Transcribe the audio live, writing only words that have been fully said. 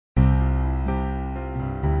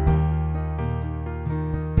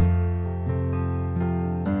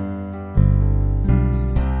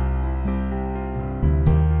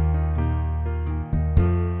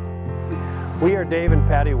We are Dave and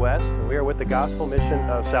Patty West, and we are with the Gospel Mission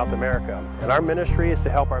of South America. And our ministry is to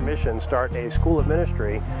help our mission start a school of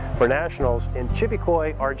ministry for nationals in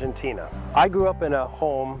Chivilcoy, Argentina. I grew up in a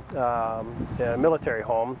home, a military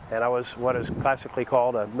home, and I was what is classically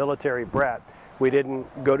called a military brat. We didn't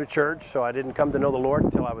go to church, so I didn't come to know the Lord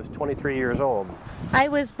until I was 23 years old. I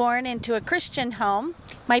was born into a Christian home.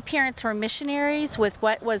 My parents were missionaries with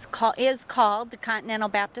what is called the Continental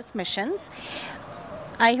Baptist Missions.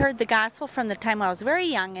 I heard the gospel from the time I was very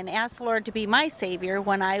young and asked the Lord to be my Savior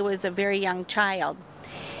when I was a very young child.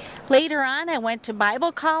 Later on, I went to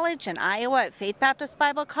Bible college in Iowa at Faith Baptist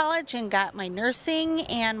Bible College and got my nursing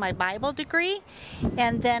and my Bible degree.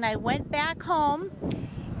 And then I went back home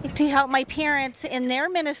to help my parents in their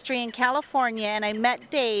ministry in California, and I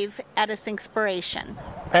met Dave at Wests2Argentina.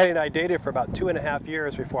 Patty and I dated for about 2.5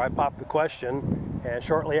 years before I popped the question, and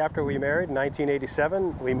shortly after we married in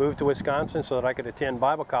 1987, we moved to Wisconsin so that I could attend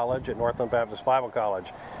Bible college at Northland Baptist Bible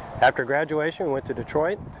College. After graduation, we went to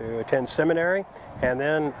Detroit to attend seminary, and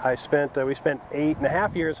then we spent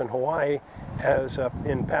 8.5 years in Hawaii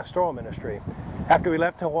in pastoral ministry. After we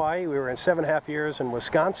left Hawaii, we were in 7.5 years in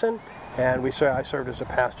Wisconsin, and I served as a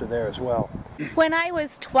pastor there as well. When I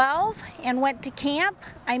was 12 and went to camp,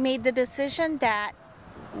 I made the decision that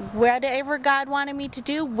whatever God wanted me to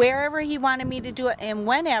do, wherever He wanted me to do it, and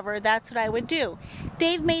whenever, that's what I would do.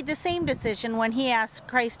 Dave made the same decision when he asked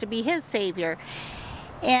Christ to be his Savior.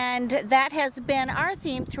 And that has been our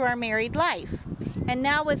theme through our married life. And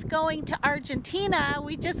now with going to Argentina,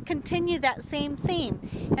 we just continue that same theme.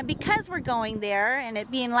 And because we're going there, and it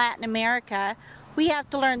being Latin America, we have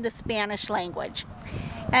to learn the Spanish language.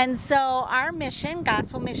 And so our mission,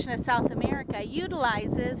 Gospel Mission of South America,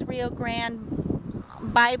 utilizes Rio Grande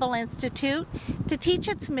Bible Institute to teach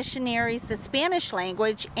its missionaries the Spanish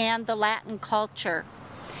language and the Latin culture.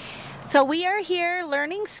 So we are here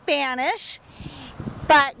learning Spanish,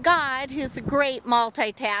 but God, who's the great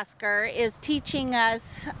multitasker, is teaching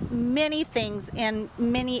us many things in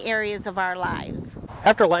many areas of our lives.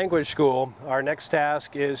 After language school, our next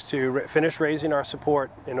task is to finish raising our support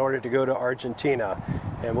in order to go to Argentina.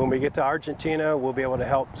 And when we get to Argentina, we'll be able to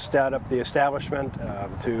help start up the establishment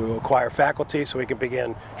to acquire faculty so we can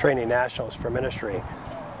begin training nationals for ministry.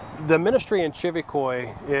 The ministry in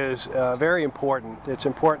Chivilcoy is very important. It's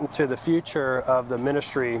important to the future of the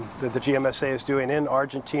ministry that the GMSA is doing in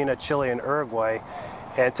Argentina, Chile, and Uruguay,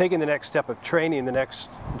 and taking the next step of training the next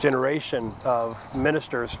generation of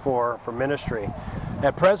ministers for ministry.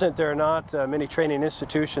 At present, there are not many training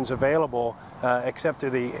institutions available except through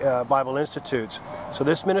the Bible Institutes. So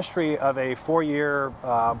this ministry of a 4-year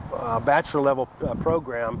bachelor level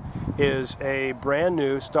program is a brand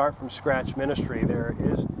new start from scratch ministry. There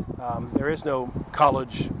is no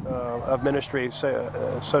college of ministry,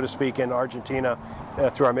 so to speak, in Argentina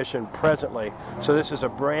through our mission presently. So this is a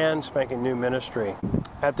brand spanking new ministry.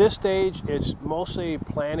 At this stage, it's mostly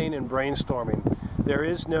planning and brainstorming. There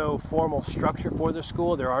is no formal structure for the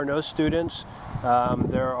school. There are no students.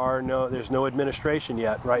 There's no administration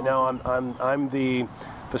yet. Right now, I'm the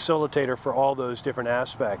facilitator for all those different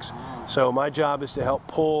aspects. So my job is to help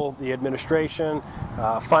pull the administration,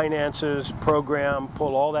 finances, program,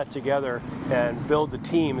 pull all that together and build the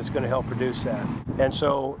team that's going to help produce that. And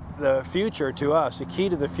so the future to us, the key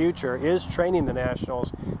to the future is training the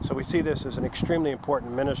nationals. So we see this as an extremely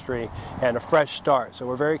important ministry and a fresh start. So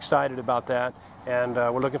we're very excited about that, and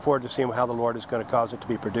we're looking forward to seeing how the Lord is going to cause it to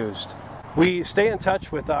be produced. We stay in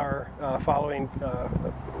touch with our following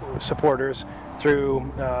supporters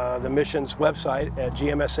through the mission's website at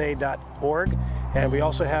gmsa.org, and we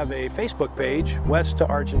also have a Facebook page,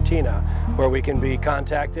 Wests2Argentina, where we can be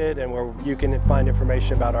contacted and where you can find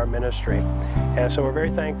information about our ministry. And so we're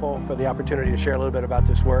very thankful for the opportunity to share a little bit about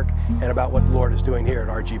this work and about what the Lord is doing here at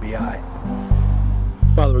RGBI.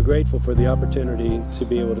 Father, we're grateful for the opportunity to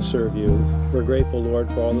be able to serve you. We're grateful, Lord,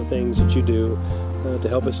 for all the things that you do to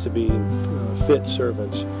help us to be fit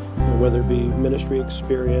servants, whether it be ministry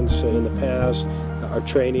experience in the past, our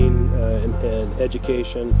training and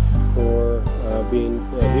education, or being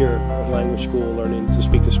here at language school learning to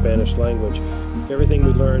speak the Spanish language. Everything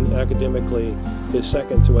we learn academically is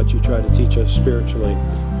second to what you try to teach us spiritually.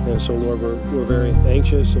 And so, Lord, we're very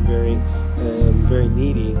anxious and very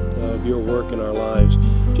needy of your work in our lives.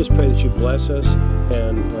 Just pray that you bless us,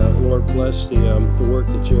 and Lord, bless the work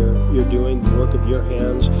that you're doing, the work of your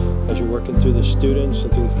hands as you're working through the students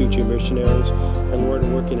and through the future missionaries, and Lord,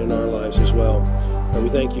 working in our lives as well. And we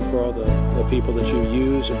thank you for all the people that you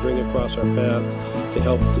use and bring across our path to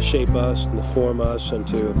help to shape us and to form us and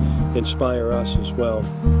to inspire us as well.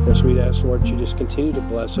 And so we'd ask, Lord, that you just continue to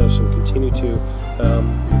bless us and continue to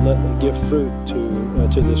give fruit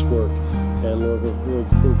to this work. And Lord,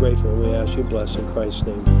 we're grateful, and we ask you bless in Christ's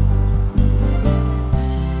name.